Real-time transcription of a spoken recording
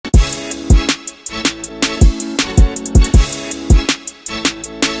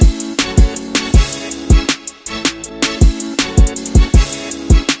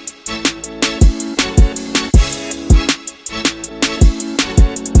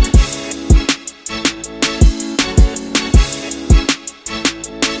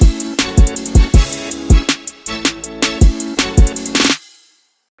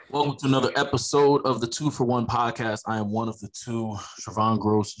to another episode of the 2-for-1 podcast. I am one of the two, Trevon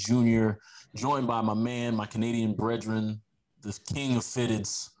Gross Jr., joined by my man, my Canadian brethren, the king of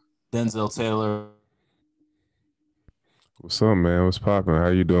fitteds, Denzel Taylor. What's up, man? What's poppin'? How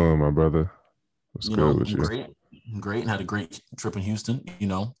you doing, my brother? What's good with you? Great, and had a great trip in Houston.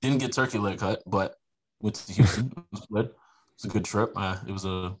 Didn't get turkey leg cut, but went to Houston. It was good. It was a good trip. It was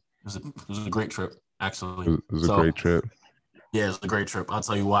a great trip, actually. It was a great trip. Yeah, it was a great trip. I'll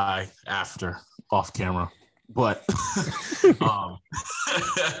tell you why after, off camera. But it's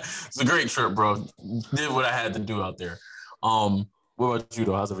a great trip, bro. Did what I had to do out there. What about you,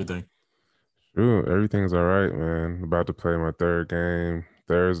 though? How's everything? Sure, everything's all right, man. About to play my third game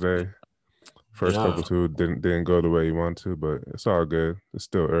Thursday. First couple two didn't go the way you want to, but it's all good. It's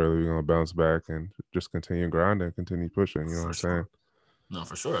still early. We're gonna bounce back and just continue grinding, continue pushing. You know what I'm saying? No,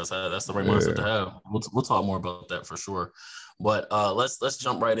 for sure. That's the right mindset to have. We'll talk more about that for sure. But let's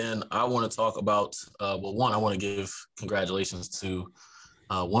jump right in. I want to talk about I want to give congratulations to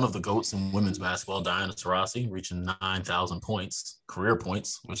one of the GOATs in women's basketball, Diana Taurasi, reaching 9,000 points, career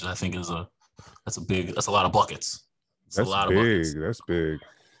points, which I think is a lot of buckets. That's big.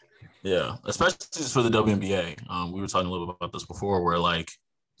 Yeah, especially just for the WNBA. We were talking a little bit about this before, where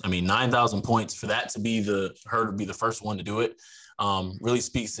 9,000 points for that to be her to be the first one to do it. Really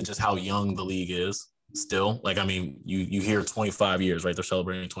speaks to just how young the league is still. You hear 25 years, right? They're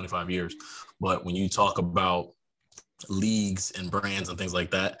celebrating 25 years. But when you talk about leagues and brands and things like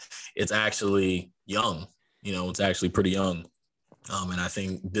that, it's actually young. It's actually pretty young. And I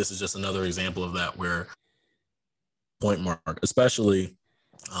think this is just another example of that, where point mark, especially,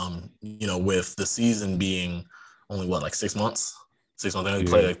 with the season being only 6 months? 6 months, they only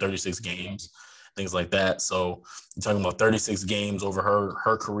play 36 games. Things like that. So you're talking about 36 games over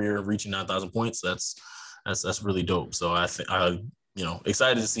her career, reaching 9,000 points. That's really dope. So I think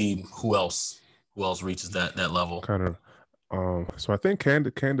excited to see who else reaches that level. Kind of. So I think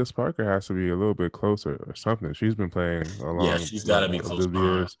Candace Parker has to be a little bit closer or something. She's been playing a long. Yeah, she's got to be close by.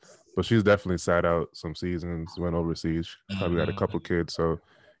 Years, but she's definitely sat out some seasons. Went overseas. Probably got a couple kids. So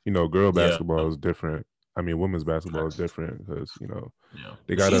girl basketball is different. I mean, women's basketball is different because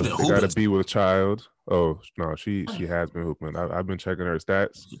they gotta be with child. Oh no, she has been hooping. I've been checking her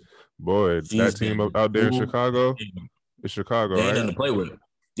stats. Boy, that team out there in Chicago, it's Chicago. They ain't right? nothing to play with.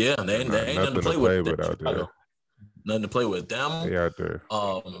 Yeah, they ain't nothing to play with out there. Nothing to play with. Them. They out there.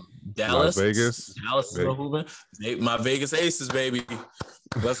 Dallas, Las Vegas. Dallas is hooping. My Vegas Aces, baby.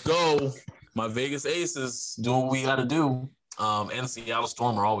 Let's go. My Vegas Aces do what we got to do. And Seattle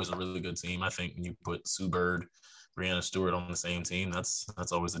Storm are always a really good team. I think when you put Sue Bird, Breanna Stewart on the same team, that's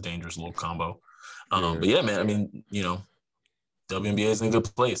always a dangerous little combo. But yeah, man, WNBA is in a good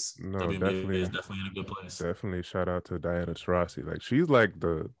place. No, WNBA is definitely in a good place. Definitely shout out to Diana Taurasi. She's like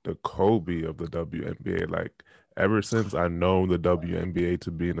the Kobe of the WNBA. Ever since I know the WNBA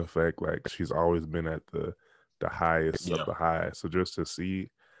to be in effect, she's always been at the highest of the high. So just to see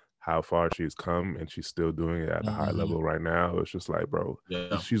how far she's come and she's still doing it at a high level right now, it's just bro,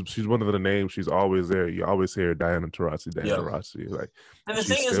 she's one of the names. She's always there. You always hear Diana Taurasi. And the she's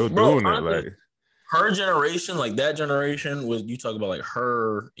thing still is, bro, doing it. Her generation, that generation, was, you talk about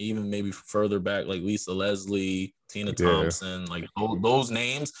her, even maybe further back, Lisa Leslie, Tina Thompson, those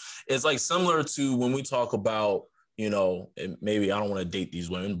names. It's similar to when we talk about, and maybe I don't want to date these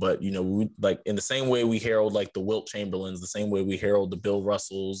women, but we, in the same way we herald the Wilt Chamberlains, the same way we herald the Bill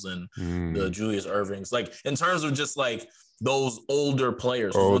Russells and the Julius Irvings, in terms of just those older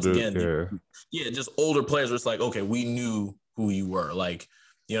players. Once again, just older players. It's okay, we knew who you were.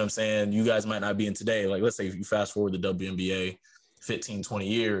 You know what I'm saying? You guys might not be in today. Let's say if you fast forward the WNBA 15, 20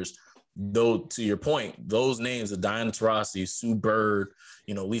 years, though, to your point, those names of Diana Taurasi, Sue Bird,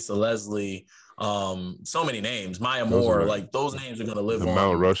 Lisa Leslie, so many names, Maya Moore, those names are going to live on.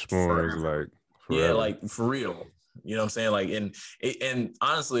 Mount Rushmore is forever. Yeah, for real. You know what I'm saying? And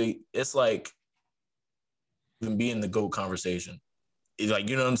honestly, it's even be in the GOAT conversation. You know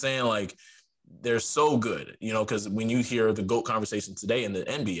what I'm saying? They're so good, because when you hear the GOAT conversation today in the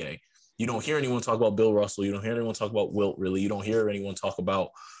NBA, you don't hear anyone talk about Bill Russell. You don't hear anyone talk about Wilt, really. You don't hear anyone talk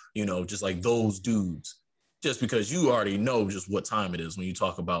about, just those dudes, just because you already know just what time it is when you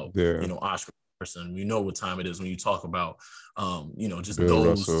talk about, Oscar Robertson. You know what time it is when you talk about, just Bill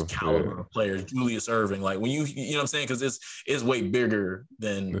those Russell, caliber of players, Julius Irving. When you know what I'm saying? Because it's way bigger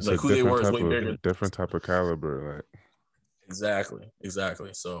than who they were. Is way bigger. Different type of caliber, Exactly.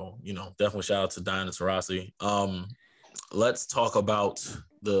 So, definitely shout out to Diana Taurasi. Let's talk about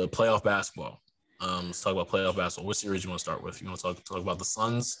the playoff basketball. Let's talk about playoff basketball. What series you want to start with? You want to talk about the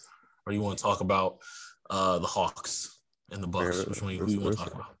Suns, or you want to talk about the Hawks and the Bucks? Which one? Who you want to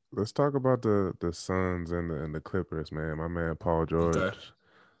talk about? let's talk about the Suns and the Clippers, man. My man Paul George. Okay.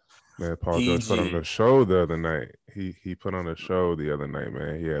 Man, Paul George put on a PG. show the other night. He put on a show the other night,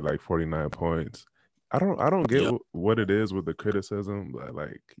 man. He had like 49 points. I don't get Yep. what it is with the criticism, but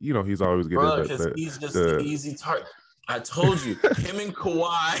like, you know, he's always getting Bro, the because the he's just the the easy target. I told you, him and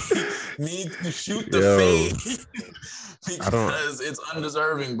Kawhi need to shoot the yo, fade I don't because it's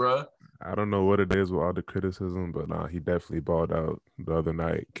undeserving, bro. I don't know what it is with all the criticism, but nah, he definitely balled out the other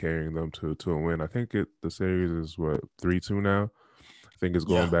night, carrying them to a win. I think the series is what 3-2 now. I think it's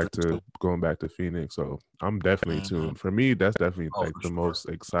Yeah. going back to Phoenix. So I'm definitely Mhm. tuned. For me, that's definitely Oh, like for the sure. most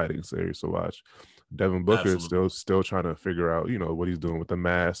exciting series to watch. Devin Booker is Absolutely. still trying to figure out, you know, what he's doing with the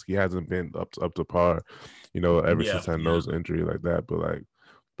mask. He hasn't been up to par, you know, ever Yeah. since that Yeah. nose injury like that. But like,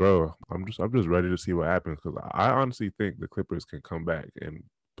 bro, I'm just ready to see what happens because I honestly think the Clippers can come back and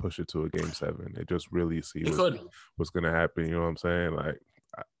push it to a game 7 and just really see It could. what's gonna happen. You know what I'm saying? Like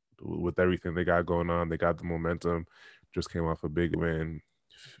with everything they got going on, they got the momentum. Just came off a big win.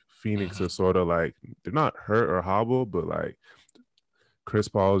 Phoenix Mhm. is sort of like they're not hurt or hobbled, but like Chris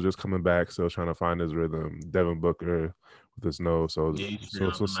Paul is just coming back, still trying to find his rhythm. Devin Booker with his nose, so Yeah, he's so figuring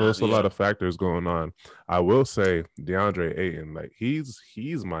out so the so math. it's a lot Yeah. of factors going on. I will say DeAndre Ayton, like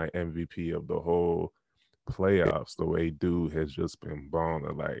he's my MVP of the whole playoffs. The way dude has just been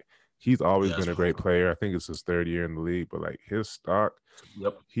balling, like he's always Yeah, been that's a true. great player. I think it's his 3rd year in the league, but like his stock,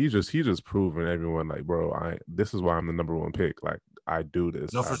 Yep. he just proven everyone like, bro, this is why I'm the number 1 pick. Like I do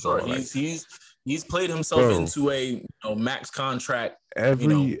this, No, I for sure. ball. Like, He's played himself bro, into a max contract. You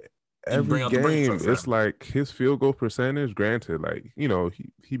know, every and every bring out the brain game trust for it's him. like his field goal percentage, granted, like, you know,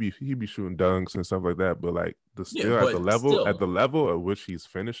 he be shooting dunks and stuff like that, but like the Yeah, still at the but level still, at which he's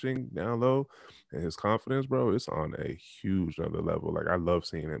finishing down low, and his confidence, bro, it's on a huge other level. Like I love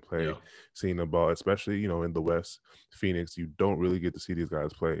seeing him play, yeah, seeing the ball, especially, you know, in the West. Phoenix, you don't really get to see these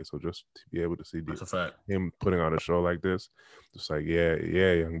guys play, so just to be able to see that's a fact. him putting on a show like this, just like, yeah,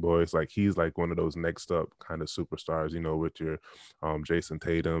 young boy. It's like he's like one of those next up kind of superstars, you know, with your Jason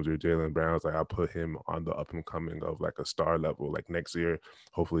Tatum's or Jalen Brown's. Like I put him on the up and coming of like a star level. Like next year,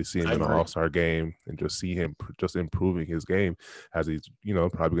 hopefully see him I in an agree. All-Star game and just see him just improving his game as he's, you know,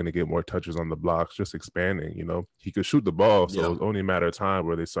 probably going to get more touches on the blocks, just expanding. You know, he could shoot the ball, so Yeah, it's only a matter of time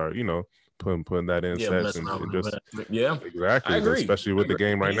where they start, you know, putting that in yeah, sets mess around and with him. just Yeah, I exactly, agree. especially I with the agree.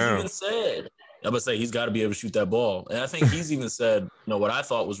 game right He's now. even said, I'm gonna say he's got to be able to shoot that ball, and I think he's even said, what I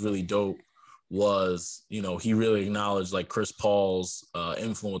thought was really dope was, he really acknowledged like Chris Paul's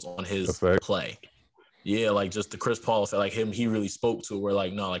influence on his Effect. play. Yeah, like just the Chris Paul effect, like him, he really spoke to it. Where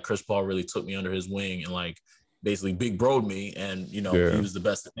like, no, like Chris Paul really took me under his wing and like basically big broed me, and he Yeah, was the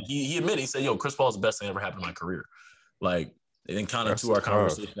best. He admitted, he said, "Yo, Chris Paul's the best thing that ever happened in my career." Like, and then kind of that's to our tough.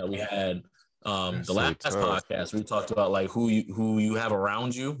 conversation that we had That's the so last tough. podcast, we talked about like who you have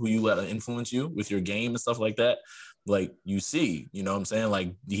around you, who you let influence you with your game and stuff like that. Like you see, what I'm saying?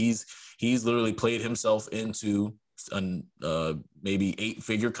 Like he's literally played himself into an maybe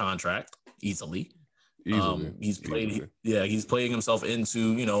 8-figure contract easily. Easily, He's easily. he's playing himself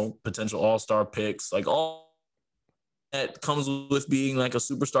into, potential all-star picks, like all that comes with being like a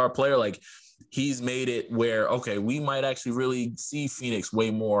superstar player. Like he's made it where, okay, we might actually really see Phoenix way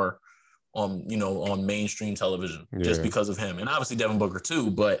more on mainstream television just Yeah. because of him. And obviously Devin Booker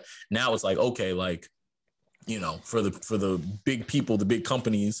too, but now it's like, okay, like, for the big people, the big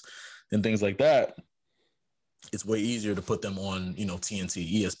companies and things like that, it's way easier to put them on,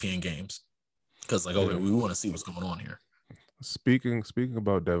 TNT, ESPN games. Because like, okay, Yeah. we want to see what's going on here. Speaking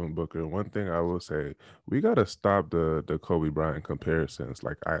about Devin Booker, one thing I will say, we gotta stop the Kobe Bryant comparisons.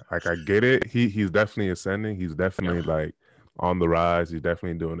 Like I get it. He's definitely ascending. He's Yeah. definitely like on the rise. He's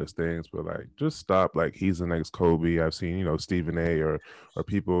definitely doing his things, but like just stop. Like he's the next Kobe. I've seen, you know, Stephen A or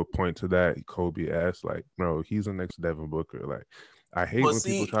people point to that Kobe as like, bro, he's the next Devin Booker. Like I hate Well, when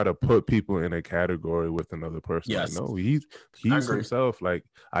people see, try to put people in a category with another person. Like, yes, no, I he's agree. himself. Like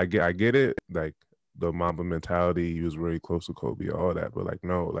I get it. Like the Mamba mentality. He was really close to Kobe, all that. But like,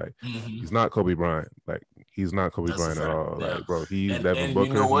 no, like Mm-hmm. he's not Kobe Bryant. Like he's not Kobe That's a Bryant at fact. all. Yeah. Like, bro, he's Devin And you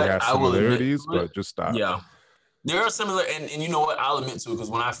Booker. know He what? has I will admit similarities, to it. but just stop. Yeah. There are similar, and you know what? I'll admit to it because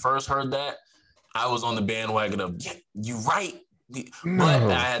when I first heard that, I was on the bandwagon of, yeah, you right. But I No,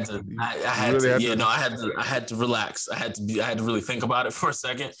 had to, I you had really to, had yeah, to. no, I had to relax. I had to really think about it for a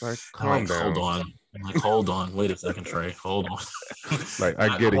second. It's like, I'm calm like, hold down. on. I'm like, hold on. Wait a second, Trey. Hold on. Like, I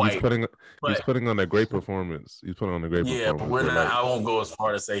Not get it. quite. He's But putting on a great performance. He's putting on a great yeah, but performance. we're But not. like, I won't go as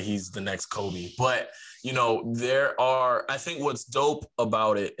far to say he's the next Kobe. But there are. I think what's dope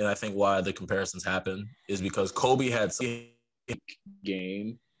about it, and I think why the comparisons happen, is because Kobe had some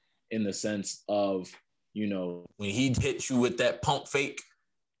game in the sense of when he hit you with that pump fake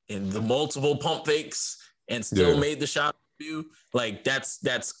and the multiple pump fakes and still made the shot for you. Like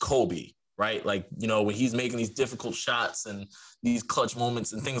that's Kobe, right? Like, you know, when he's making these difficult shots and these clutch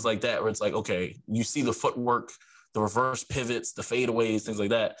moments and things like that, where it's like, okay, you see the footwork, the reverse pivots, the fadeaways, things like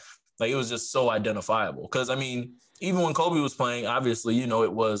that. Like, it was just so identifiable. Because, I mean, even when Kobe was playing, obviously, you know,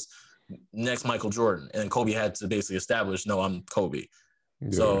 it was next Michael Jordan. And Kobe had to basically establish, no, I'm Kobe. Yeah.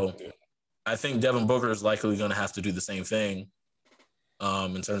 So I think Devin Booker is likely going to have to do the same thing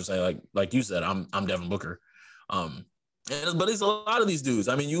in terms of saying, like you said, I'm Devin Booker. But it's a lot of these dudes.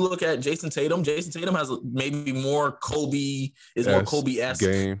 I mean, you look at Jason Tatum. Jason Tatum has maybe more more Kobe-esque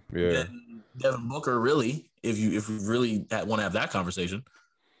game, than Devin Booker, really, if you really want to have that conversation.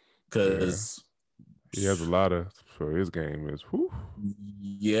 Because he has a lot of for his game is whew.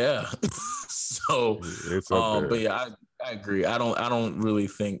 Yeah. So it's up there. But yeah, I agree. I don't really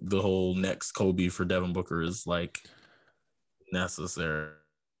think the whole next Kobe for Devin Booker is like necessary.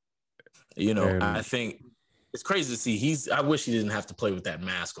 You know, I think it's crazy to see. I wish he didn't have to play with that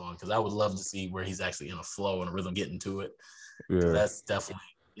mask on, because I would love to see where he's actually in a flow and a rhythm, getting to it. Yeah, that's definitely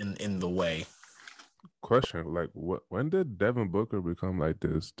in the way. Question: like, when did Devin Booker become like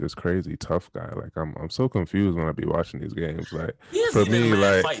this crazy tough guy? Like, I'm so confused when I be watching these games. Like, for me,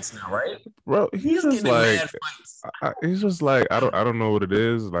 like fights now, right? Bro, he's just like he's just like I don't know what it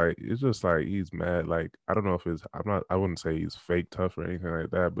is. Like, it's just like he's mad. Like, I don't know if it's I wouldn't say he's fake tough or anything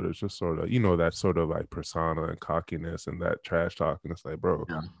like that, but it's just sort of, you know, that sort of like persona and cockiness and that trash talk. And it's like, bro.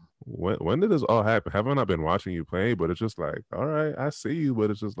 Yeah. When did this all happen? Haven't I been watching you play? But it's just like, all right, I see you, but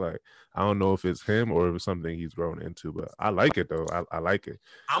it's just like, I don't know if it's him or if it's something he's grown into. But I like it though. I like it.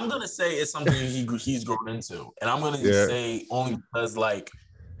 I'm gonna say it's something he's grown into, and I'm gonna say only because, like,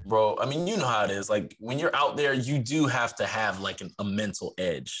 bro, I mean, you know how it is. Like, when you're out there, you do have to have like a mental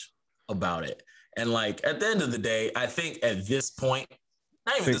edge about it. And like, at the end of the day, I think at this point,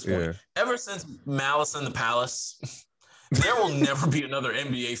 ever since Malice in the Palace. There will never be another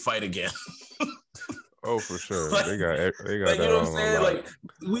NBA fight again. Oh, for sure. Like, they got like, you know what I'm saying? Like,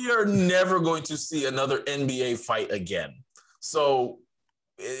 we are never going to see another NBA fight again. So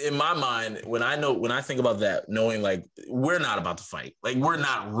in my mind, when I think about that, knowing like we're not about to fight, like we're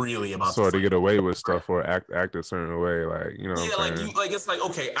not really about to get away with stuff or act a certain way, like, you know. Yeah, like it's like,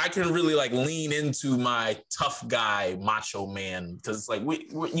 okay, I can really like lean into my tough guy, macho man, because it's like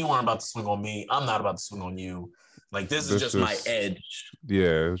you aren't about to swing on me, I'm not about to swing on you. Like, this is just my edge.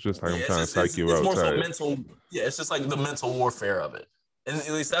 Yeah, it's just like I'm trying to psych you out. It's more so mental. Yeah, it's just like the mental warfare of it. And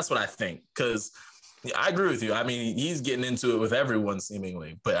at least that's what I think. Because I agree with you. I mean, he's getting into it with everyone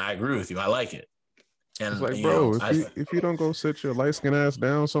seemingly. But I agree with you. I like it. And it's like, bro, if you don't go sit your light skin ass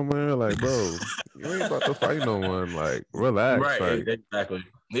down somewhere, like, bro, you ain't about to fight no one. Like, relax. Right, like, exactly.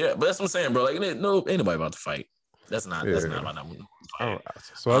 Yeah, but that's what I'm saying, bro. Like, ain't nobody about to fight. That's not about that one.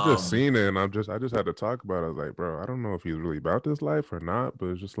 So I just seen it, and I just had to talk about it. I was like, bro, I don't know if he's really about this life or not, but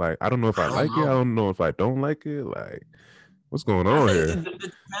it's just like, I don't know if I like it. I don't know if I don't like it. Like, what's going on here? It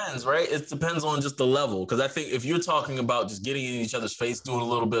depends, right? It depends on just the level. Because I think if you're talking about just getting in each other's face, doing a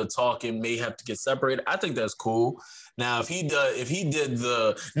little bit of talking, may have to get separated, I think that's cool. Now, if he did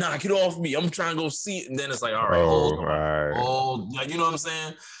the get off me, I'm trying to go see it, and then it's like, all right, hold on. Right. Like, you know what I'm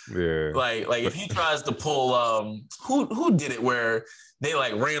saying? Yeah. Like if he tries to pull who did it where they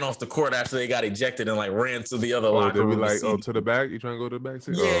like ran off the court after they got ejected and like ran to the other locker room. They be like, to the back? You trying to go to the back?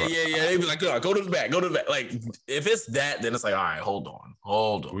 Yeah. They'd be like, go to the back. Like, if it's that, then it's like, all right, hold on.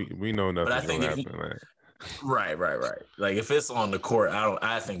 We know nothing. But I think right. Like, if it's on the court,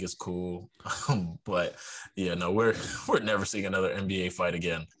 I think it's cool. But yeah, no, we're never seeing another NBA fight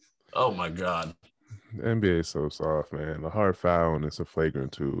again. Oh my God. The NBA is so soft, man. The hard foul and it's a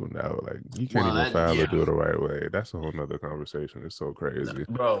flagrant too. Now, like, you can't even foul or do it the right way. That's a whole nother conversation. It's so crazy,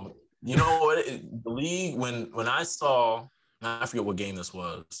 bro. You know what? The league, when I saw, I forget what game this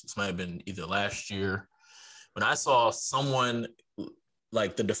was. This might have been either last year. When I saw someone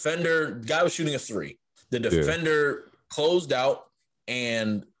like the defender, guy was shooting a three. The defender closed out,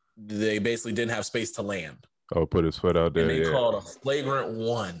 and they basically didn't have space to land. Oh, put his foot out there. And they called a flagrant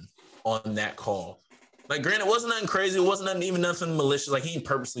one on that call. Like, granted, it wasn't nothing crazy. It wasn't nothing malicious. Like, he didn't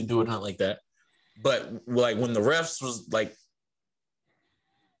purposely do it, nothing like that. But like when the refs was like,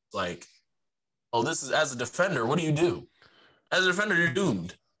 oh, this is, as a defender, what do you do? As a defender, you're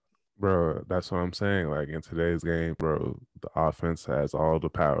doomed. Bro, that's what I'm saying. Like, in today's game, bro, the offense has all the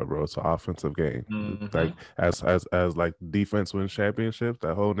power, bro. It's an offensive game. Mm-hmm. Like, as like defense wins championships,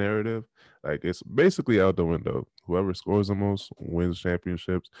 that whole narrative, like, it's basically out the window. Whoever scores the most wins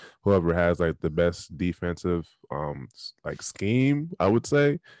championships. Whoever has like the best defensive like scheme, I would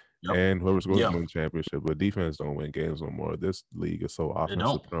say, Yep. and whoever scores Yeah. win the championship. But defense don't win games no more. This league is so They offensive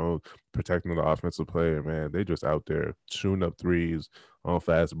don't. prone, protecting the offensive player. Man, they just out there shooting up threes on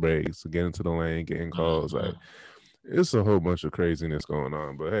fast breaks, getting into the lane, getting calls. Mhm. Like it's a whole bunch of craziness going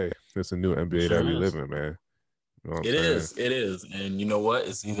on. But hey, it's a new NBA Sure that we is. live in, man. You know what I'm It saying? is. It is. And you know what?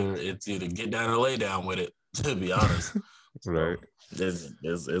 It's either get down or lay down with it, to be honest. Right. So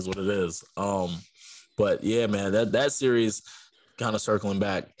is what it is. But yeah, man, that series kind of circling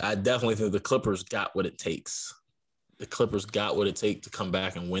back. I definitely think the Clippers got what it takes. The Clippers got what it takes to come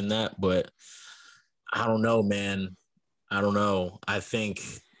back and win that. But I don't know, man. I don't know. I think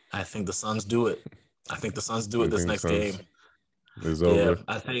the Suns do it. I think the Suns do it You this think next game. It's Yeah, over.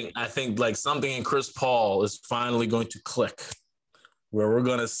 I think like something in Chris Paul is finally going to click, where we're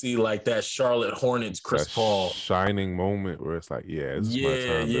gonna see like that Charlotte Hornets Chris That Paul. shining moment where it's like, yeah, this is my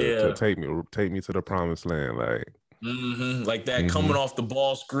Yeah, time to yeah. take me to the promised land. Like, Like that coming off the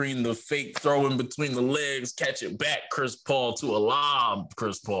ball screen, the fake throw in between the legs, catch it back, Chris Paul to a lob,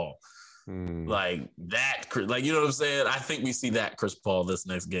 Chris Paul. Like that, like, you know what I'm saying? I think we see that Chris Paul this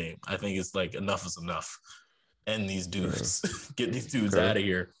next game. I think it's like enough is enough. End these dudes. Get these dudes out of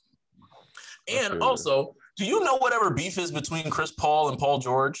here. And also, do you know whatever beef is between Chris Paul and Paul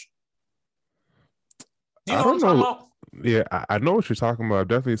George? Do you know what I'm talking about? Yeah, I know what you're talking about. I've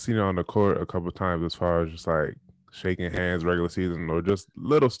definitely seen it on the court a couple of times as far as just like shaking hands regular season or just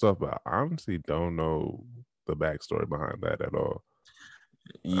little stuff, but I honestly don't know the backstory behind that at all.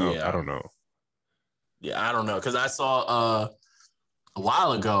 Yeah. I don't know. Yeah, I don't know. Because I saw a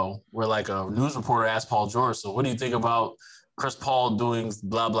while ago where like a news reporter asked Paul George, so what do you think about Chris Paul doing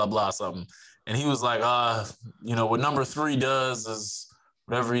blah, blah, blah, something? And he was like, what number 3 does is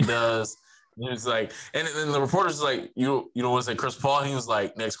whatever he does. And he was like, and then the reporter's like, you don't want to say Chris Paul? And he was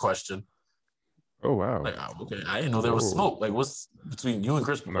like, next question. Oh, wow. Like, okay, I didn't know there was smoke. Like, what's between you and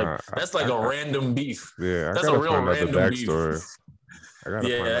Chris Paul? Like, that's like a random beef. Yeah, that's a real random beef.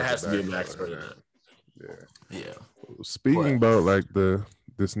 Yeah, it has to be a backstory to that. Yeah. Speaking about like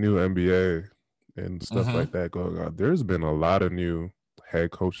this new NBA and stuff like that going on, there's been a lot of new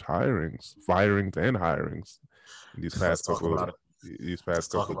head coach firings and hirings these past couple of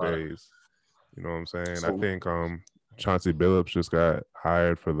days. You know what I'm saying? So, I think Chauncey Billups just got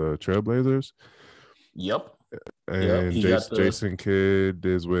hired for the Trailblazers. Yep. And Jason Kidd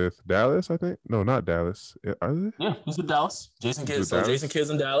is with Dallas, I think. No, not Dallas. Are they? Yeah, he's with Dallas. Jason Kidd's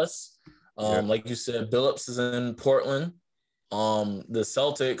in Dallas. Like you said, Billups is in Portland. The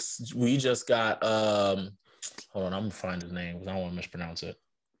Celtics, we just got hold on, I'm gonna find his name because I don't want to mispronounce it.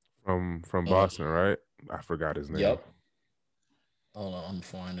 From Boston, right? I forgot his name. Yep. Hold on, I'm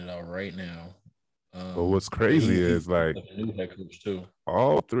finding it out right now. But what's crazy is like a new head coach too.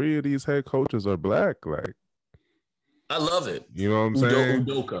 All 3 of these head coaches are black. Like, I love it. You know what I'm saying?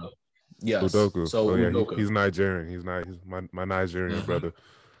 Udoka. Yes. Udoka. So Udoka. He's Nigerian. He's my Nigerian brother.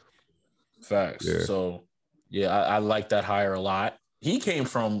 Facts. Yeah. So yeah, I like that hire a lot. He came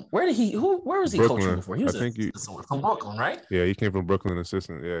from where was he coaching before? He was from Brooklyn, right? Yeah, he came from Brooklyn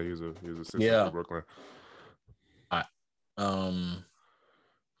assistant. Yeah, he was assistant in Brooklyn.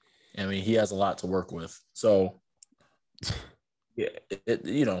 I mean, he has a lot to work with. So yeah,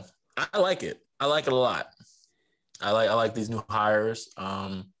 I like it. I like it a lot. I like these new hires.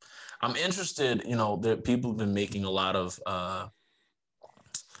 I'm interested, that people have been making a lot of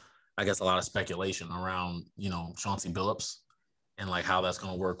I guess a lot of speculation around, Chauncey Billups and like how that's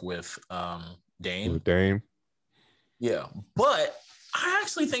going to work with Dame. With Dame. Yeah. But I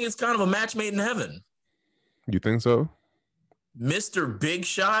actually think it's kind of a match made in heaven. You think so? Mr. Big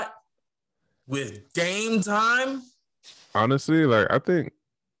Shot with Dame time? Honestly, like I think,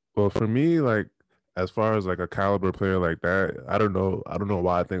 well, for me, like as far as like a caliber player like that, I don't know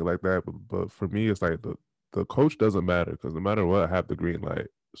why I think like that, but for me, it's like the coach doesn't matter because no matter what, I have the green light.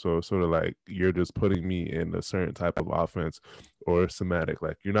 So it's sort of like you're just putting me in a certain type of offense or schematic.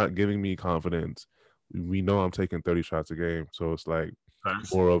 Like you're not giving me confidence. We know I'm taking 30 shots a game. So it's like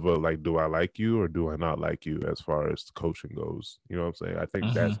more of a like, do I like you or do I not like you as far as coaching goes? You know what I'm saying? I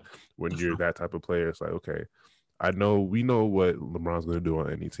think that's when you're that type of player, it's like, okay, we know what LeBron's going to do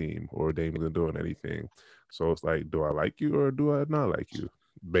on any team or Dame's going to do on anything. So it's like, do I like you or do I not like you?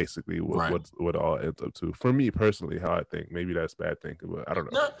 Basically what it all ends up to. For me personally, how I think. Maybe that's bad thinking, but I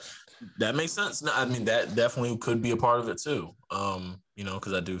don't know. No, that makes sense. No, I mean, that definitely could be a part of it too.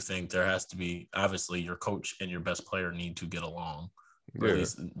 Because I do think there has to be, obviously, your coach and your best player need to get along. Or at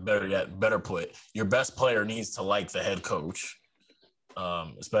least, better put, your best player needs to like the head coach,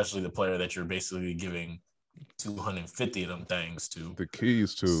 especially the player that you're basically giving 250 of them things to. The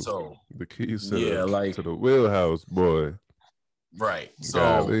keys to the wheelhouse, boy. Right. So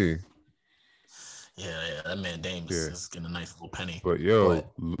Golly. yeah, that man Dame Yeah. is getting a nice little penny. But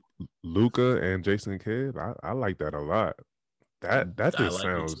Luca and Jason Kidd, I like that a lot. That I just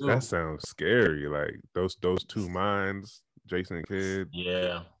like it that too. sounds scary. Like those two minds, Jason Kidd.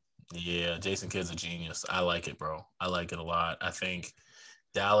 Yeah. Yeah. Jason Kidd's a genius. I like it, bro. I like it a lot. I think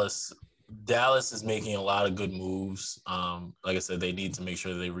Dallas Dallas is making a lot of good moves. Like I said, they need to make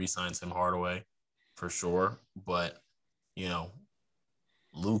sure they re-sign Tim Hardaway for sure. But you know,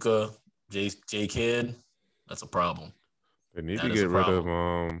 Luca, J Kidd, that's a problem. They need to That is a get rid of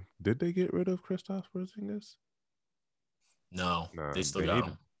problem. did they get rid of Kristaps Porzingis? No, Nah, they still got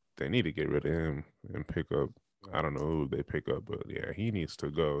him. they need to get rid of him and pick up. I don't know who they pick up, but yeah, he needs to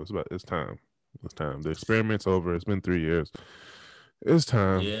go. It's time. It's time. The experiment's over. It's been 3 years. It's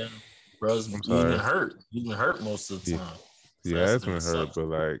time. Yeah, bro, I'm he's been sorry. hurt. He's been hurt most of the Yeah, time. So yeah, that's the it's thing been that hurt, sucks. but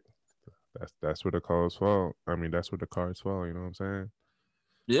like that's where the cards fall. I mean, that's where the cards fall. You know what I'm saying?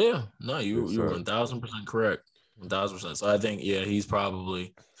 Yeah, no, It you're 1,000% correct. 1,000%. So I think he's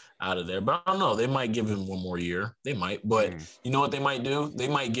probably out of there. But I don't know. They might give him one more year. They might. But you know what they might do? They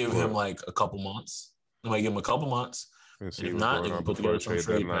might give him What? like a couple months. They might give him a couple months. And And see if what's not, they're going gonna on put before together the some trade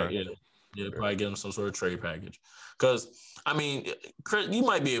trade deadline. package. Yeah, Yeah. probably get him some sort of trade package. Because I mean, Chris, you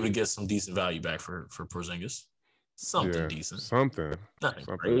might be able to get some decent value back for Porzingis. Something Yeah, decent. something. Nothing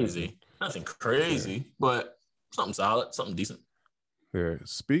Decent. crazy. Nothing Yeah. crazy, but something solid, something decent. Yeah.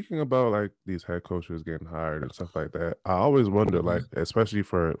 Speaking about like these head coaches getting hired and stuff like that, I always wonder, like, Mm-hmm. especially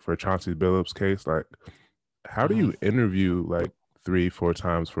for Chauncey Billups' case, like, how do Mm-hmm. you interview like 3-4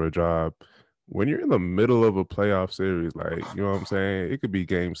 times for a job when you're in the middle of a playoff series? Like, you know what I'm saying? It could be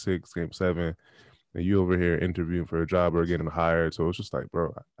game 6, game 7, and you over here interviewing for a job or getting hired. So it's just like,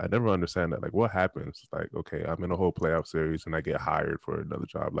 bro, I never understand that. Like, what happens? Like, okay, I'm in a whole playoff series and I get hired for another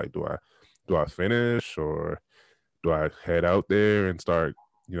job. Like, do I finish, or do I head out there and start,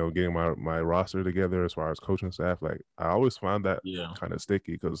 getting my roster together as far as coaching staff? Like, I always find that Yeah. kind of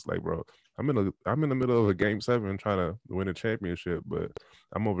sticky because, like, bro, I'm in the middle of a game 7 trying to win a championship, but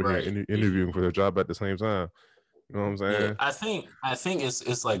I'm over here Right. interviewing for the job at the same time. You know what I'm Yeah. saying? I think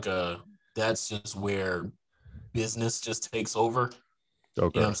it's like that's just where business just takes over. You know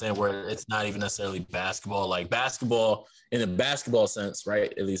what Okay. I'm saying? Where it's not even necessarily basketball. Like basketball, in a basketball sense,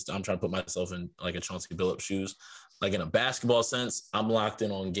 right? At least I'm trying to put myself in like a Chauncey Billups shoes. Like in a basketball sense, I'm locked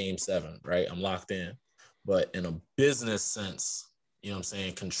in on game 7, right? I'm locked in. But in a business sense, you know what I'm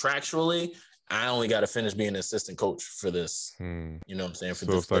saying? Contractually, I only got to finish being an assistant coach for this. You know what I'm saying? For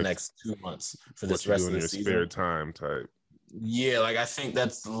So this it's the like next 2 months for what this you do rest in of the your spare season. time type. Yeah, like I think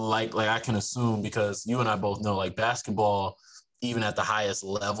that's like I can assume because you and I both know like basketball, even at the highest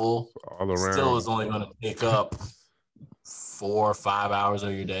level, All still is around. only going to take up 4 or 5 hours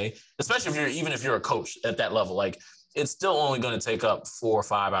of your day, especially if you're a coach at that level. Like it's still only going to take up 4 or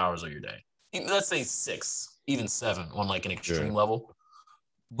 5 hours of your day. Let's say 6, even 7 on like an Yeah. extreme level.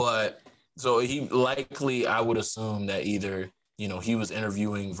 But so he likely, I would assume that either he was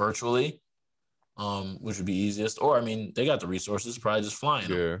interviewing virtually, which would be easiest, or I mean they got the resources, probably just flying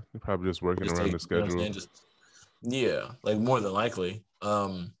them. Yeah. You're probably just working Just around take, the you know what I'm schedule. saying? Yeah, like more than likely.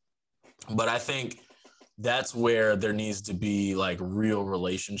 But I think that's where there needs to be like real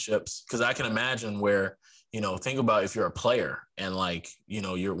relationships. Cause I can imagine where, think about if you're a player and like,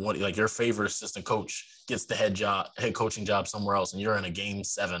 you're one, like your favorite assistant coach gets the head coaching job somewhere else and you're in a game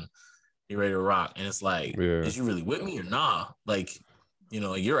 7, you're ready to rock. And it's like, Yeah. is you really with me or nah? Like,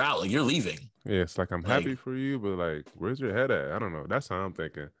 like you're out, like you're leaving. Yeah, it's like I'm Like, happy for you, but like, where's your head at? I don't know. That's how I'm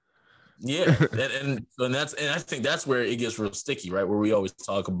thinking. yeah, and I think that's where it gets real sticky, right? Where we always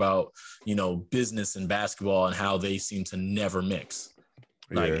talk about business and basketball and how they seem to never mix,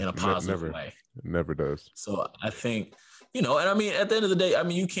 like Yeah, in a positive never, way. never does. So I think and I mean at the end of the day, I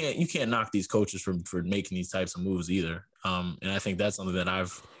mean you can't knock these coaches for making these types of moves either. And I think that's something that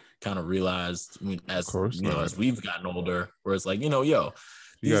I've kind of realized Of as course not. as we've gotten older, where it's like You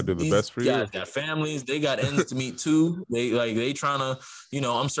gotta do the these best for guys you. got families, they got ends to meet too. They trying to,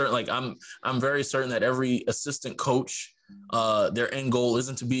 I'm certain, like I'm very certain that every assistant coach, their end goal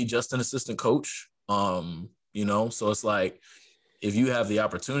isn't to be just an assistant coach. So it's like if you have the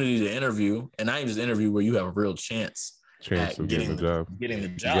opportunity to interview, and not even just interview where you have a real chance at of getting the job. getting the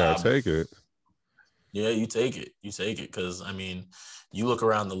You gotta job. take it. Yeah, you take it. You take it. Cause I mean, you look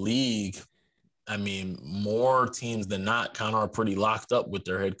around the league, I mean, more teams than not kind of are pretty locked up with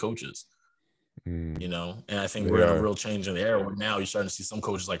their head coaches, and I think They we're in a are. real change in the era where now you're starting to see some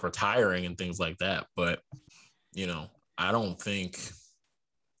coaches like retiring and things like that. But, I don't think,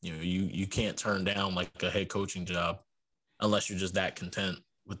 you can't turn down like a head coaching job unless you're just that content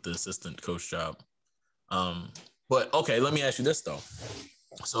with the assistant coach job. But okay, let me ask you this though.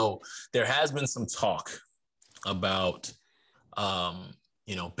 So there has been some talk about,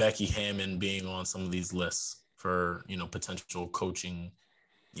 Becky Hammon being on some of these lists for, potential coaching,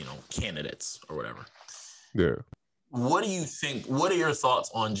 candidates or whatever. Yeah. What do you think? What are your thoughts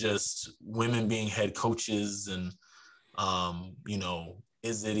on just women being head coaches? And,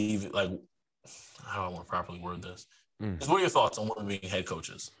 is it even like, how do I want to properly word this? Just what are your thoughts on women being head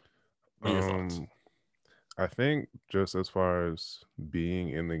coaches? What are your thoughts? I think just as far as being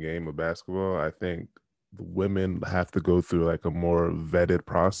in the game of basketball, I think the women have to go through like a more vetted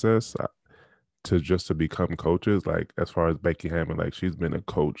process to become coaches. Like as far as Becky Hammon, like she's been a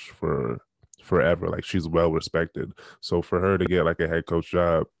coach for forever. Like she's well respected. So for her to get like a head coach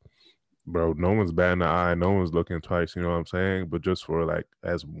job, bro, no one's batting an eye, no one's looking twice, you know what I'm saying? But just for like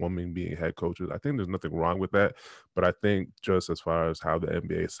as women being head coaches, I think there's nothing wrong with that. But I think just as far as how the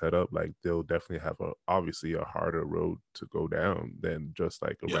NBA is set up, like they'll definitely have obviously a harder road to go down than just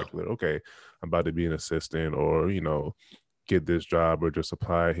like a regular, okay, I'm about to be an assistant or, get this job or just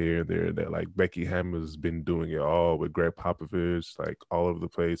apply here and there. That like Becky Hammon has been doing it all with Greg Popovich, like all over the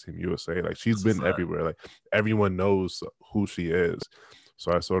place in USA. Like she's been everywhere. Like everyone knows who she is.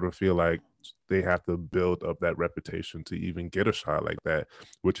 So I sort of feel like they have to build up that reputation to even get a shot like that,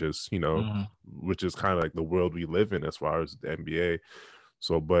 which is, which is kind of like the world we live in as far as the NBA.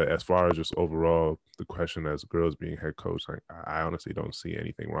 So, but as far as just overall, the question as girls being head coach, like I honestly don't see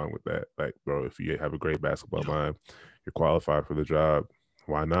anything wrong with that. Like, bro, if you have a great basketball mind, you're qualified for the job,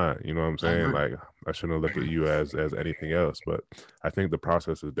 why not? You know what I'm saying? Like, I shouldn't look at you as anything else. But I think the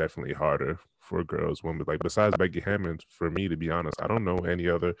process is definitely harder for girls, women. Like, besides Becky Hammon, for me, to be honest, I don't know any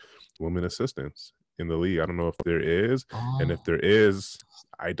other women assistants in the league. I don't know if there is, and if there is,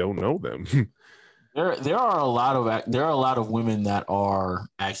 I don't know them. There are a lot of women that are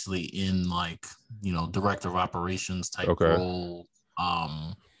actually in like, director of operations type role,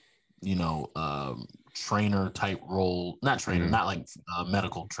 trainer type role, not trainer, not like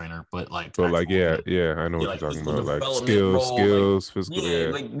medical trainer, but like, but like, I know what you're talking about, like skills,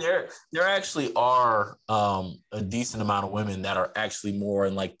 physical. Like there actually are a decent amount of women that are actually more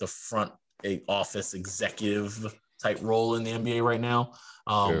in like the front office executive type role in the NBA right now.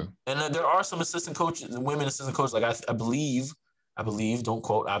 And there are some assistant coaches, women assistant coaches. Like I believe, don't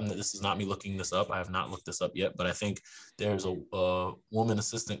quote, this is not me looking this up. I have not looked this up yet, but I think there's a woman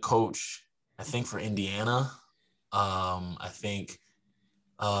assistant coach, I think for Indiana. I think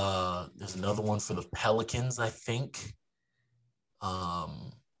there's another one for the Pelicans, I think.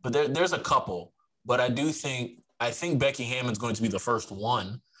 But there's a couple, but I think Becky Hammon's going to be the first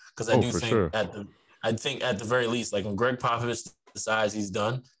one. Because I do think at the very least, like when Greg Popovich decides he's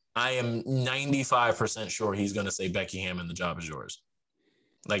done, I am 95% sure he's going to say, Becky Hammon, the job is yours.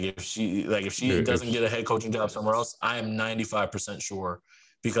 Like if she doesn't get a head coaching job somewhere else, I am 95% sure,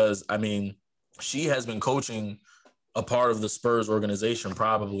 because I mean, she has been coaching a part of the Spurs organization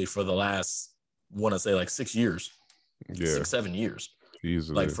probably for the last, want to say like 6 years, 6-7 years,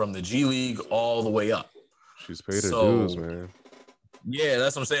 easily, like from the G League all the way up. She's paid her dues, man. Yeah,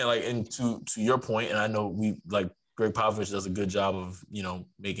 that's what I'm saying. Like, and to your point, and I know Greg Popovich does a good job of,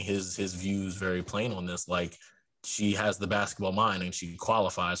 making his views very plain on this. Like, she has the basketball mind and she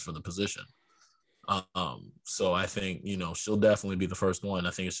qualifies for the position. So I think, she'll definitely be the first one.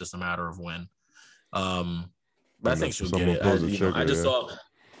 I think it's just a matter of when. But I think she'll get it. I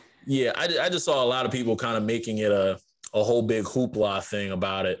just saw a lot of people kind of making it a whole big hoopla thing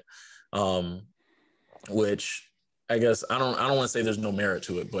about it, which I guess I don't want to say there's no merit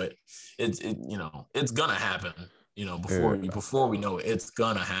to it, but it's gonna happen. Before we know it, it's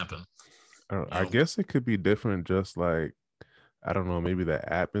gonna happen. I guess it could be different, just like, I don't know, maybe the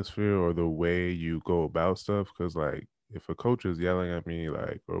atmosphere or the way you go about stuff. Because like, if a coach is yelling at me,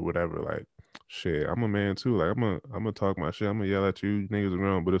 like, or whatever, like, shit, I'm a man too. Like, I'm gonna talk my shit. I'm gonna yell at you niggas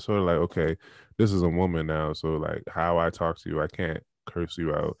around. But it's sort of like, okay, this is a woman now, so like, how I talk to you, I can't curse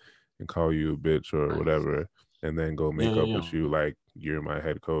you out and call you a bitch or whatever, and then go make up with you like you're my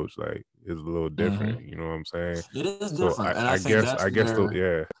head coach. Like, it's a little different. You know what I'm saying? It is different. I guess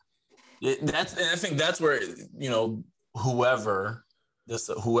I think that's where, whoever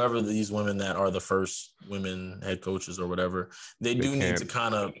these women that are the first women head coaches or whatever, they need to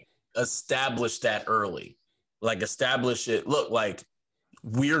kind of establish that early. Like, establish it. Look, like,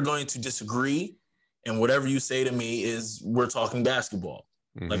 we're going to disagree, and whatever you say to me is, we're talking basketball.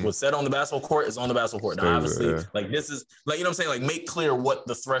 Like, what's said on the basketball court is on the basketball court. Now, obviously, like, this is like, you know what I'm saying? Like, make clear what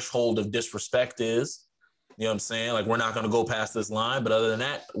the threshold of disrespect is. You know what I'm saying? Like, we're not going to go past this line, but other than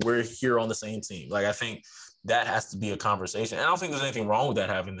that, we're here on the same team. Like, I think that has to be a conversation. And I don't think there's anything wrong with that,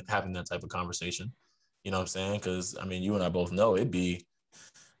 having that type of conversation. You know what I'm saying? Because I mean, you and I both know it'd be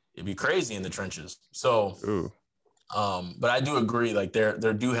crazy in the trenches. So, Ooh. but I do agree. Like there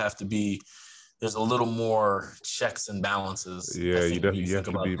do have to be. There's a little more checks and balances. I Yeah, you think when definitely you you have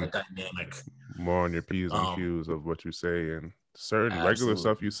think to about be that dynamic. more on your P's and Um, Q's of what you say, and certain regular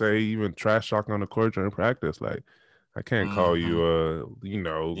stuff absolutely. you say, even trash talk on the court during practice. Like, I can't call you Mm-hmm.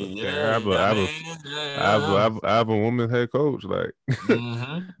 I Yeah, have a man. Yeah. I have a woman head coach, like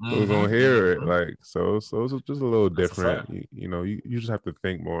Mm-hmm. who's gonna Mm-hmm. hear it, Mm-hmm. like so it's just a little That's a different. fact. You just have to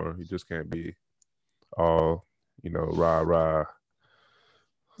think more. You just can't be all rah rah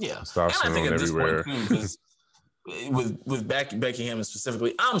Yeah, and I think testosterone at this point everywhere. too, because with Becky Hammond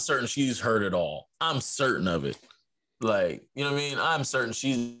specifically, I'm certain she's heard it all. I'm certain of it. Like, you know what I mean? I'm certain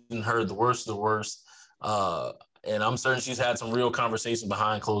she's heard the worst of the worst. And I'm certain she's had some real conversations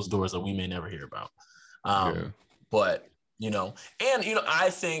behind closed doors that we may never hear about. Yeah. But I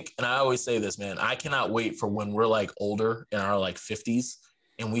think, and I always say this, man, I cannot wait for when we're like older in our like 50s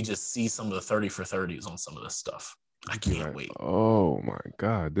and we just see some of the 30 for 30s on some of this stuff. I Be can't like, wait. oh my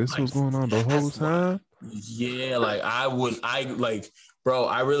God, this Like was going on the whole that's why. time. Yeah, like bro,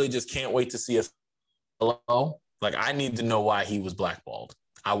 I really just can't wait to see if like I need to know why he was blackballed.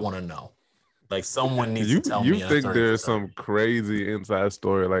 I want to know. Like someone needs to tell You me in a think 30 for there's 30. some crazy inside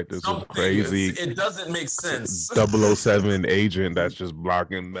story, like there's some Something crazy it doesn't make sense. 007 agent that's just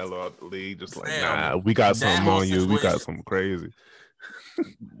blocking Melo out the league, just like, Fam, nah, we got that something whole on you. We got situation, something crazy.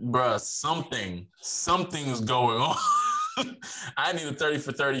 bruh, something is going on. I need a 30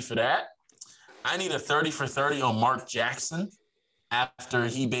 for 30 for that. I need a 30 for 30 on Mark Jackson after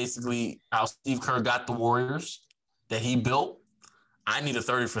he basically how Steve Kerr got the Warriors that he built. I need a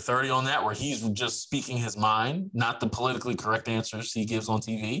 30 for 30 on that where he's just speaking his mind, not the politically correct answers he gives on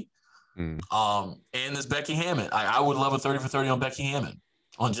TV. Mm. And this Becky Hammond. I would love a 30 for 30 on Becky Hammond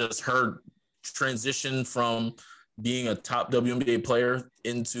on just her transition from being a top WNBA player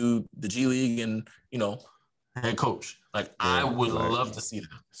into the G League and, head coach. Like, I Man, would like, love to see that.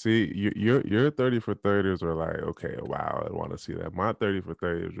 see, your 30 for 30s are like, okay, wow, I want to see that. My 30 for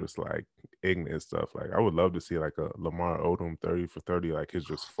 30 is just like ignorant stuff. Like, I would love to see like a Lamar Odom 30 for 30, like his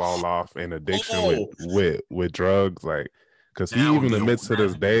just fall off in addiction with Oh, with drugs, like. Because he that would even be admits to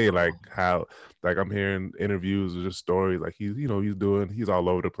this that'd be a day, good like one. how, like I'm hearing interviews or just stories, like he's all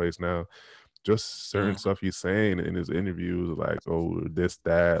over the place now. Just certain Mm. stuff he's saying in his interviews, like, oh, this,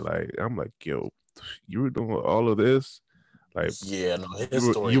 that, like I'm like, yo, you were doing all of this, like Yeah, no, his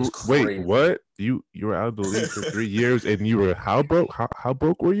story is wait, crazy. what? You were out of the league for 3 years and you were how broke? How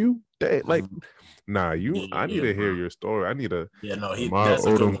broke were you? Like, nah, I need Yeah, to hear bro. your story. I need a Yeah, no, Lamar that's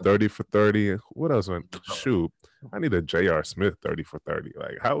a good Odom one. 30 for 30. What else went? Shoot. I need a J.R. Smith 30 for 30.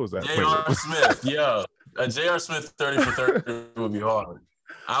 Like, how was that playable? J.R. Smith, yeah. A J.R. Smith 30 for 30 would be hard.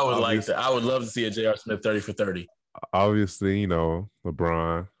 I would like Obvious, that. I would love to see a J.R. Smith 30 for 30. obviously,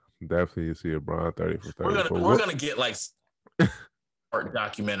 LeBron. Definitely see LeBron 30 for We're 30. gonna But we're what? gonna get like art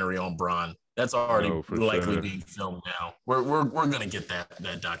documentary on Bron. That's already No, for likely sure. being filmed now. We're gonna get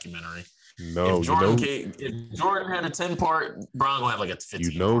that documentary. No, you know, If Jordan had a 10-part, Bron gonna have like a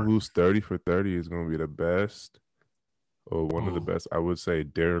you know 15-part. who's 30 for 30 is going to be the best, or one of the Ooh. best. I would say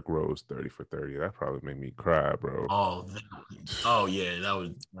Derrick Rose 30 for 30. That probably made me cry, bro. Oh yeah,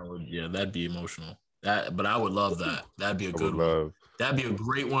 yeah, that'd be emotional. But I would love that. That'd be a I would good one. love, That'd be a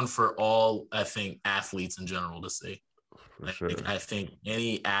great one for all, I think, athletes in general to see. for Like sure. I think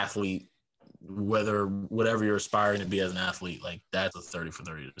any athlete, whatever you're aspiring to be as an athlete, like that's a 30 for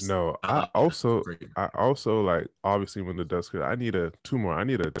 30 to see. No, I like that. Great. I also like, obviously when the dust could, I need a two more. I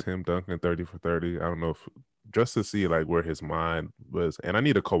need a Tim Duncan 30 for 30. I don't know if just to see like where his mind was, and I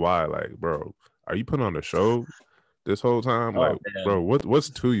need a Kawhi. Like, bro, are you putting on a show this whole time? Oh Like, man. bro, what's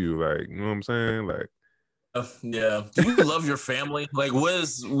to you? Like, you know what I'm saying? Like, Yeah. Do you love your family? Like, what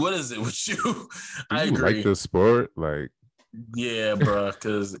is it with you? do I you like agree. the sport? Like, Yeah, bro.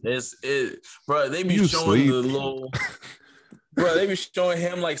 Because bro. They do be you showing the sleep? little, bro. They be showing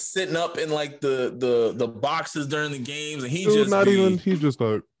him like sitting up in like the boxes during the games, and he Dude, just not even. be He's just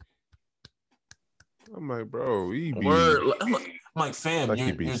like, I'm like, bro, he be word. I'm like, fam, like he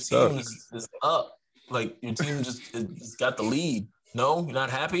your be your team stuck. is up. Like your team just got the lead. No, you're not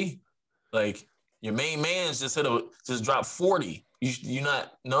happy. Like your main man's just dropped 40. You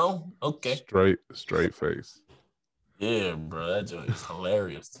not no? Okay. Straight face. Yeah, bro, that joke is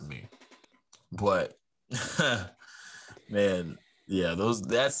hilarious to me. But man, yeah,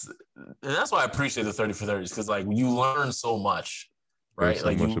 that's why I appreciate the 30 for 30s because like you learn so much, There's right? so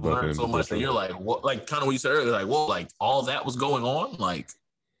Like much you about the learn so much that individual. you're like, what, like kind of what you said earlier, like, well, like all that was going on, like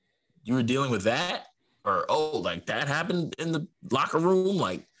you were dealing with that, or oh, like that happened in the locker room,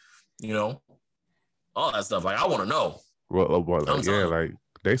 like you know, all that stuff. Like, I want to know. Well, I'm like, yeah, telling you. like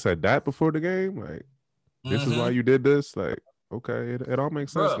they said that before the game. Like, this is why Mm-hmm. you did this. Like, okay, it all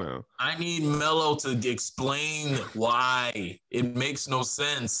makes sense Bro, now. I need Melo to explain why. It makes no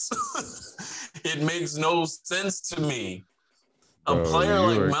sense. It makes no sense to me. A Bro, player you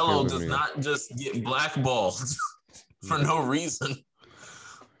like are Melo killing does me. not just get blackballed for no reason.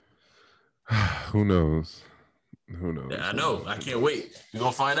 Who knows? Who Yeah, knows? I Who know. knows? I can't wait. We're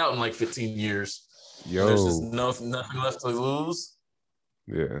gonna find out in like 15 years when there's just Yo, nothing left to lose.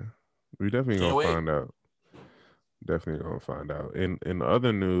 yeah, we definitely gonna Can't wait. find out. Definitely gonna find out. In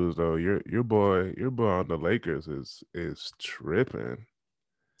other news though, your boy on the Lakers is tripping.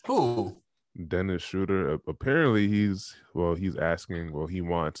 Who? Dennis Schroeder. Apparently he's asking, well, he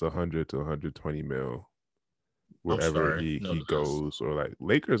wants 100 to 120 mil I'm wherever sorry. he No he thanks. goes, or like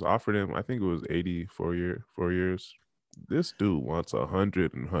Lakers offered him, I think it was 80 4 years. This dude wants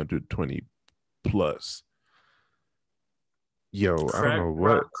 100 and 120 plus. Yo, I don't Crack know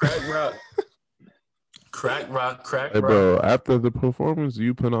what. rock, crack rock, crack rock, crack Hey, rock. bro, after the performance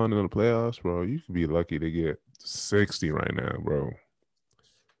you put on in the playoffs, bro, you could be lucky to get 60 right now, bro.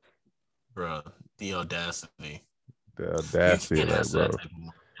 Bro, the audacity. The You audacity of can't that, ask for that bro. type of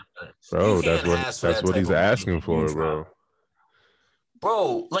money. You Bro, can't ask for that's that what type he's of money asking when you for, drop. bro.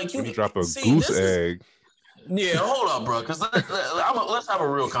 Bro, like When you you drop a see, goose this is egg, yeah, hold up, bro. Because let's have a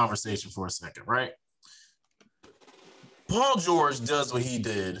real conversation for a second, right? Paul George does what he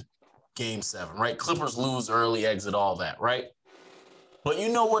did game 7, right? Clippers lose early, exit, all that, right? But you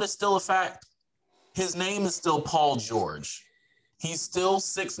know what is still a fact? His name is still Paul George. He's still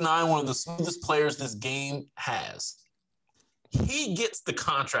 6'9", one of the smoothest players this game has. He gets the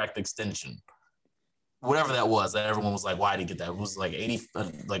contract extension, whatever that was. That everyone was like, "Why did he get that?" It was like 80,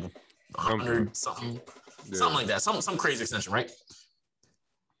 like something. 100 something, Yeah. something like that. Some crazy extension, right?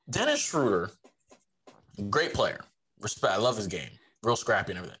 Dennis Schroeder, great player. Respect. I love his game. Real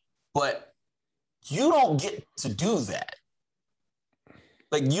scrappy and everything. But you don't get to do that.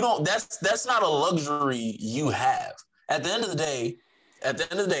 Like you don't. That's not a luxury you have. At the end of the day, and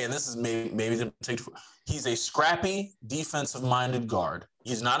this is maybe to take. He's a scrappy, defensive-minded guard.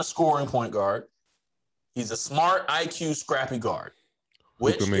 He's not a scoring point guard. He's a smart IQ, scrappy guard.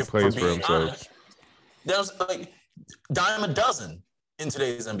 Who can Which, make if we're plays for being himself. honest, there's like dime a dozen in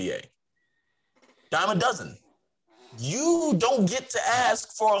today's NBA. Dime a dozen. You don't get to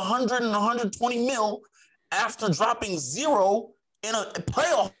ask for 100 and 120 mil after dropping zero in a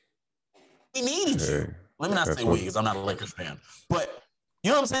playoff. We needed Hey, you. Let me not say that's we, what because I'm not a Lakers fan. But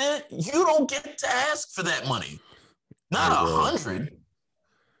you know what I'm saying? You don't get to ask for that money. Not hey bro. 100.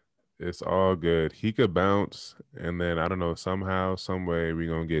 It's all good. He could bounce, and then I don't know, somehow, some way we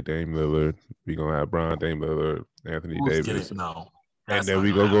gonna get Dame Lillard. We gonna have Bron, Dame Lillard, Anthony Who's Davis, getting no? and That's then not we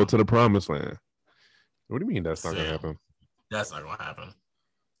gonna go happen. to the promised land. What do you mean that's not gonna Fam, happen? that's not gonna happen.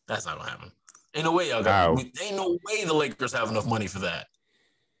 That's not gonna happen. Ain't no way y'all got. How? Ain't no way the Lakers have enough money for that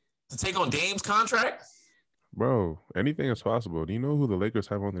to take on Dame's contract. Bro, anything is possible. Do you know who the Lakers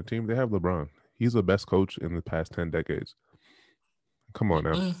have on their team? They have LeBron. He's the best coach in the past 10 decades. Come on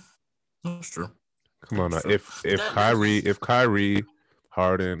now. That's true. Come on now. That's true. If Kyrie,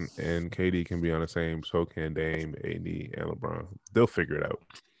 Harden, and KD can be on the same, so can Dame, AD, and LeBron. They'll figure it out.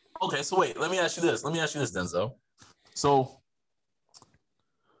 Okay, so wait. Let me ask you this, Denzel. So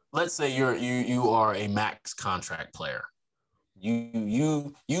let's say you are a max contract player.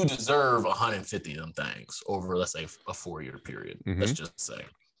 You deserve 150 of them things over, let's say, a 4-year period. Mm-hmm. Let's just say,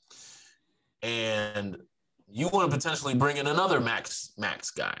 and you want to potentially bring in another max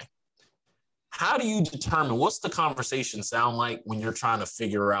guy. How do you determine, what's the conversation sound like when you're trying to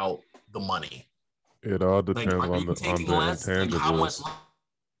figure out the money? It all Like, depends are on you the taking less? Like, how much? intangibles.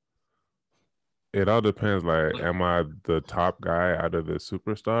 It all depends. Like, am I the top guy out of the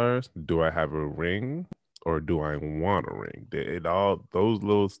superstars? Do I have a ring, or do I want a ring? It all those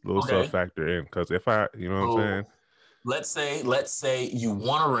little stuff Okay. factor in. Because if I, you know what I'm saying? Let's say you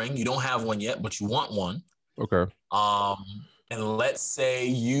want a ring. You don't have one yet, but you want one. Okay. And let's say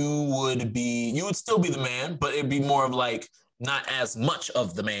you would still be the man, but it'd be more of like not as much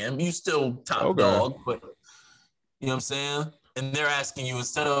of the man. You still top Okay. dog, but you know what I'm saying? And they're asking you,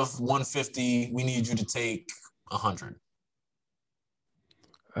 instead of 150, we need you to take 100.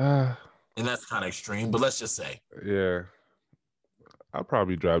 And that's kind of extreme, but let's just say. Yeah. I'll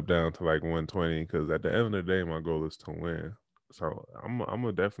probably drop down to like 120 because at the end of the day, my goal is to win. So I'm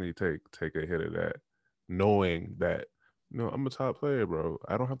gonna definitely take a hit of that, knowing that I'm a top player, bro.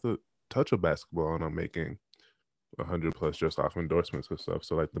 I don't have to touch a basketball and I'm making 100 plus just off endorsements and stuff.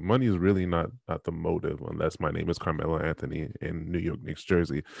 So like the money is really not the motive, unless my name is Carmelo Anthony in New York Knicks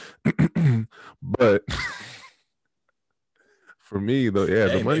jersey. But for me though, yeah,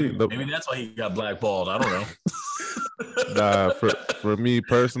 Hey, the money. maybe that's why he got blackballed. I don't know. Nah, for me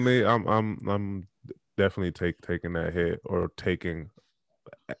personally, I'm definitely taking that hit or taking.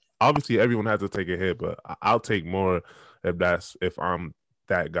 Obviously, everyone has to take a hit, but I'll take more if I'm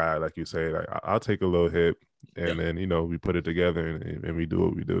that guy, like you say. Like I'll take a little hit, and then we put it together and we do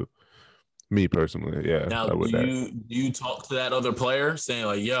what we do. Me personally, yeah. Now, I would do you talk to that other player saying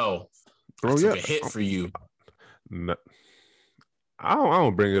like, "Yo, I bro, took yeah. a hit for you"? No, I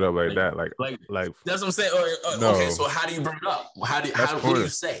don't bring it up like that. Like that's what I'm saying. No. Okay, so how do you bring it up? What do you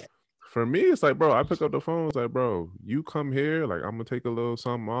say? For me, it's like, bro, I pick up the phone. It's like, bro, you come here. Like, I'm gonna take a little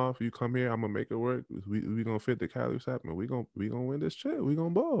something off. You come here. I'm gonna make it work. We gonna fit the calorie step, and we gonna win this shit. We gonna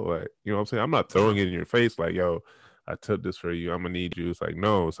ball. Like, you know what I'm saying? I'm not throwing it in your face. Like, yo, I took this for you. I'm gonna need you. It's like,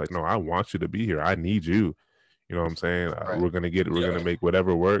 no. It's like, no. I want you to be here. I need you. You know what I'm saying? Right. We're gonna get it. We're gonna make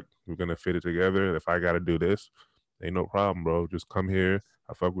whatever work. We're gonna fit it together. If I gotta do this, ain't no problem, bro. Just come here.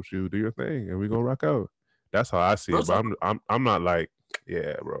 I fuck with you. Do your thing, and we gonna rock out. That's how I see it. But I'm not like,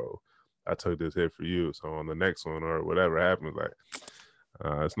 yeah, bro, I took this hit for you. So on the next one or whatever happens, like,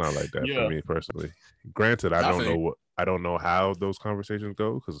 it's not like that for me personally. Granted, I don't know how those conversations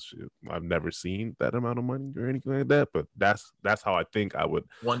go because I've never seen that amount of money or anything like that. But that's how I think I would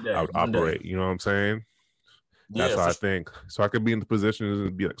operate. You know what I'm saying? That's how I think. So I could be in the position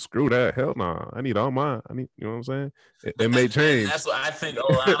and be like, screw that. Hell no. Nah. I need all mine. You know what I'm saying? It may change. That's what I think a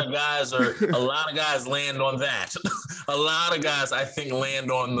lot of guys land on that. A lot of guys, I think, land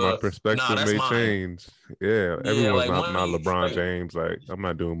on the. My perspective may change. Yeah. Everyone's not LeBron James. Like, I'm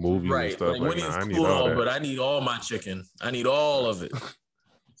not doing movies and stuff. Like, nah, I need all that. But I need all my chicken. I need all of it.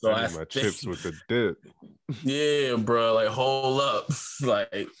 So I need my chips with the dip. Yeah, bro. Like, hold up.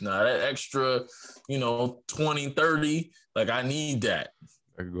 Like, that extra, 20, 30, like, I need that.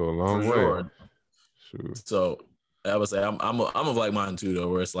 I could go a long way. Sure. So I would say I'm of like mine too, though,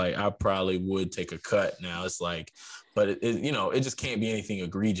 where it's like I probably would take a cut now. It's like, but it just can't be anything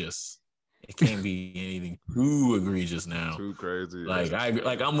egregious. It can't be anything too egregious now. Too crazy. Like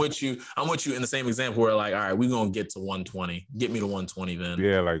I'm with you. I'm with you in the same example where like, all right, we're gonna get to 120. Get me to 120 then.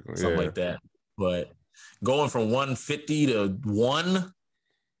 Yeah, like something like that. But going from 150 to 1,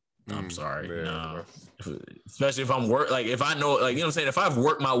 I'm sorry. No. Especially if I'm if I know, like, you know what I'm saying? If I've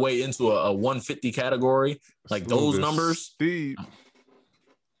worked my way into a 150, category, like those numbers. Steep.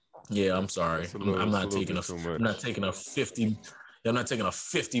 Yeah, I'm sorry. I'm not taking a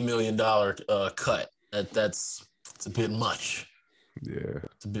 $50 million cut. It's a bit much. Yeah.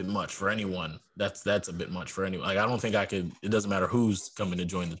 It's a bit much for anyone. That's a bit much for anyone. Like, I don't think I could. It doesn't matter who's coming to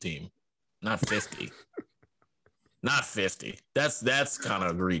join the team. Not 50. Not 50. That's kind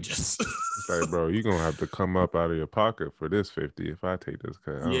of egregious. It's like, bro, you're gonna have to come up out of your pocket for this 50 if I take this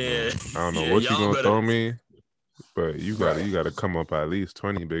cut. I don't know what you're gonna throw me, but you gotta come up at least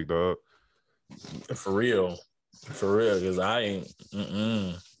 20, big dog. For real, because I ain't.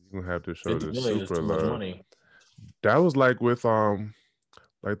 You're gonna have to show the super love. Money. That was like with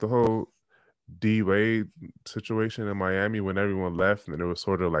like the whole D-Wade situation in Miami when everyone left and it was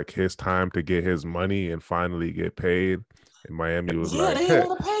sort of like his time to get his money and finally get paid. And Miami was like, they didn't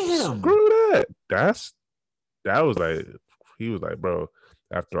want to pay him. Screw that. That was like, he was like, bro,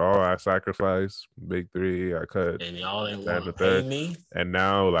 after all I sacrificed, big three, I cut. And y'all didn't want to pay me. And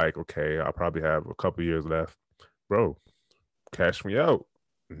now, like, okay, I'll probably have a couple years left. Bro, cash me out.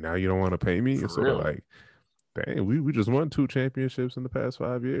 Now you don't want to pay me? It's sort of like, dang, we just won 2 championships in the past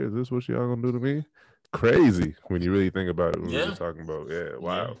 5 years. This is what y'all gonna do to me? Crazy when you really think about it. What we're talking about. Yeah,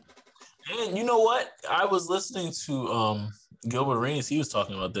 wow. Yeah. And you know what? I was listening to Gilbert Arenas. He was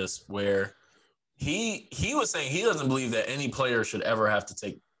talking about this where he was saying he doesn't believe that any player should ever have to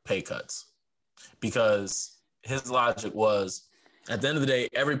take pay cuts because his logic was at the end of the day,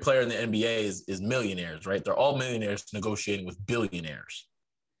 every player in the NBA is millionaires, right? They're all millionaires negotiating with billionaires.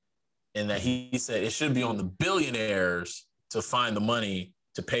 And that he said it should be on the billionaires to find the money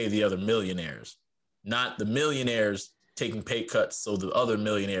to pay the other millionaires, not the millionaires taking pay cuts so the other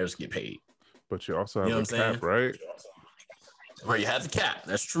millionaires get paid. But you also have a cap, right? Where you have the cap.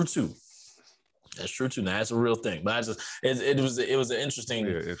 That's true too. Now that's a real thing. But it was an interesting.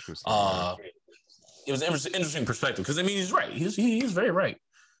 Yeah, interesting. It was an interesting perspective because I mean he's right. He's very right.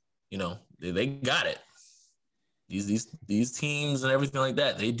 They got it. These teams and everything like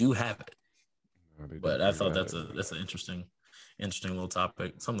that, they do have it. But I thought that's an interesting little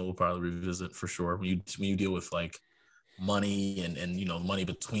topic. Something we'll probably revisit for sure when you deal with like money and money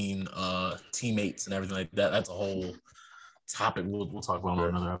between teammates and everything like that. That's a whole topic we'll talk about on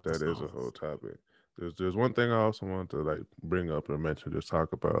another episode. That is a whole topic. There's one thing I also want to like bring up or mention, just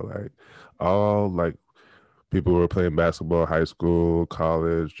talk about like all like people who are playing basketball, high school,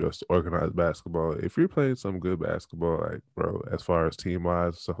 college, just organized basketball. If you're playing some good basketball, like bro, as far as team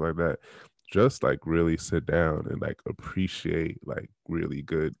wise stuff like that, just like really sit down and like appreciate like really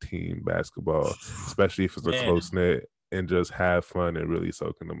good team basketball, especially if it's a close knit, and just have fun and really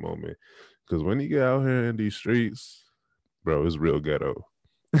soak in the moment. Because when you get out here in these streets, bro, it's real ghetto.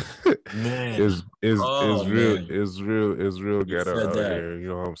 Man, is real ghetto out that. here. You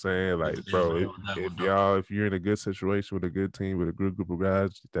know what I'm saying? Like, bro, if you're in a good situation with a good team, with a good group of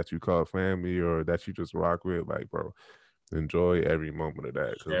guys that you call family or that you just rock with, like, bro, enjoy every moment of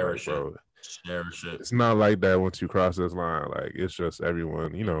that. Cause, like, bro, it's not like that once you cross this line. Like, it's just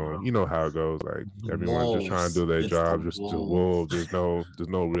everyone. You know how it goes. Like, everyone just trying to do their job, just to whoa. There's no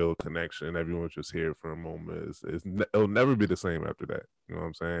real connection. Everyone's just here for a moment. It'll never be the same after that. You know what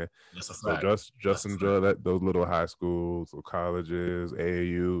I'm saying? That's a fact. So just enjoy those little high schools or colleges,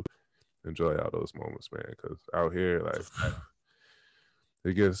 AAU. Enjoy all those moments, man. Because out here, like,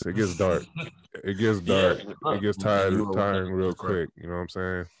 it gets dark. It gets dark. It gets tiring real quick. You know what I'm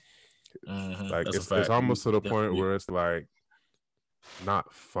saying? Like it's almost to the point where it's like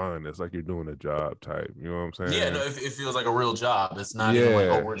not fun. It's like you're doing a job type. You know what I'm saying? Yeah, no, it feels like a real job. It's not even like,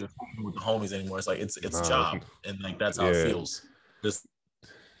 oh, we're just with the homies anymore. It's like it's a job, and like that's how it feels. Just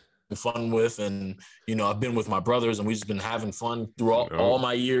fun with, and I've been with my brothers, and we've just been having fun through all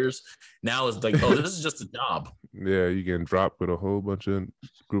my years. Now it's like, oh, this is just a job. Yeah, you get dropped with a whole bunch of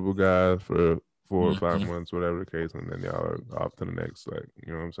group of guys for 4 or 5 months, whatever the case, and then y'all are off to the next. Like,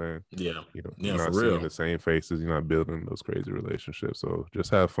 you know what I'm saying? Yeah. You're not seeing the same faces. You're not building those crazy relationships. So just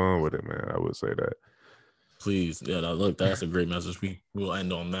have fun with it, man. I would say that. Please, yeah. Look, that's a great message. We'll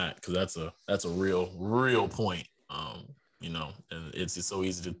end on that because that's a real point. And it's so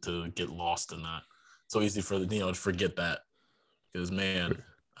easy to get lost in that. So easy for to forget that because man,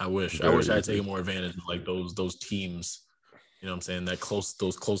 I wish I had taken more advantage of like those teams. You know what I'm saying?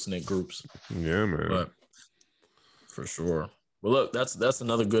 Those close-knit groups. Yeah, man. But for sure. Well, look, that's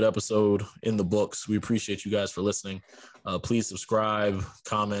another good episode in the books. We appreciate you guys for listening. Please subscribe,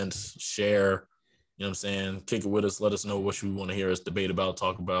 comment, share. You know what I'm saying? Kick it with us. Let us know what you want to hear us debate about,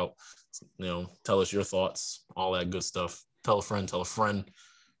 talk about. Tell us your thoughts, all that good stuff. Tell a friend.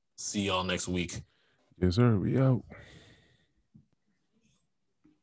 See y'all next week. Yes, sir. We out.